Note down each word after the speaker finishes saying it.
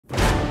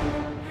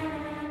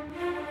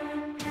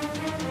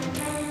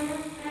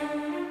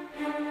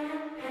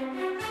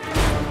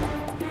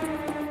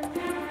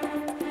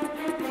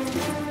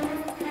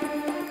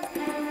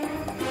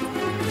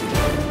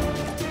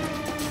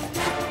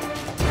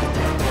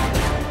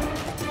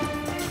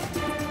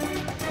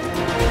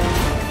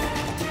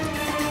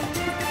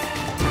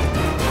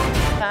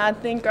I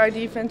think our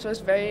defense was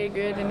very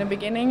good in the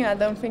beginning. I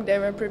don't think they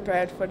were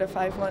prepared for the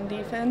 5-1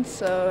 defense.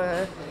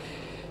 So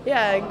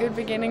yeah, a good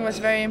beginning was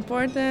very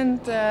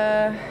important.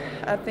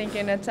 I think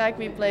in attack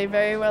we play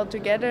very well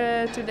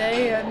together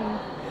today, and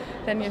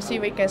then you see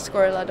we can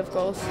score a lot of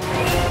goals.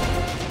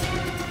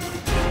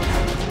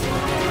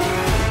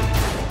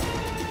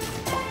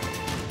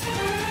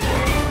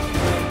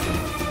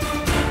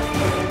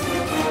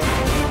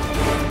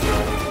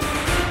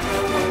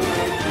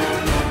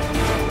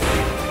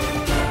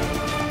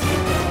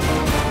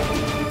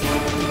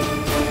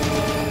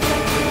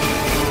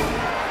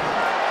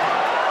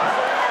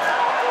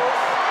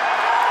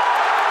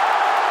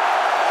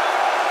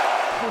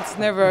 It's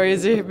never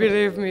easy,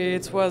 believe me.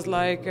 It was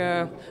like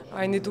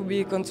I need to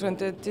be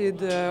concentrated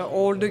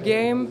all the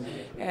game,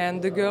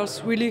 and the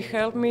girls really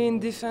helped me in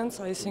defense.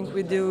 I think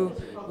we do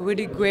a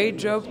really great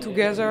job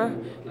together,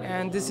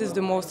 and this is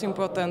the most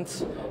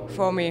important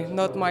for me,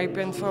 not my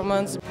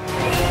performance.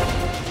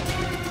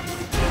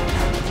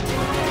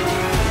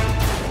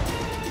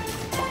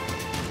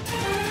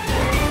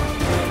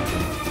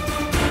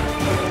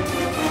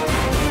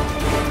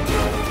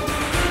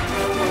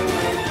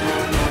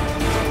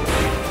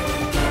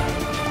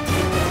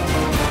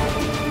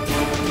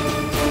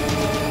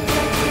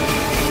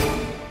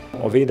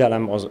 A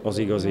védelem az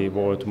igazi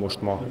volt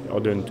most ma a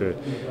döntő.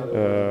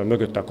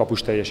 Mögötte a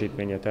kapus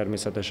teljesítménye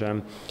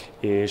természetesen,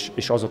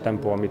 és az a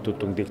tempó, amit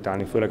tudtunk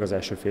diktálni, főleg az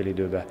első fél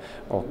időben,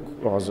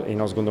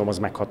 én azt gondolom, az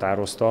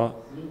meghatározta.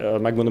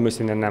 Megmondom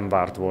őszintén, nem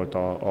várt volt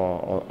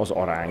az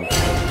arány.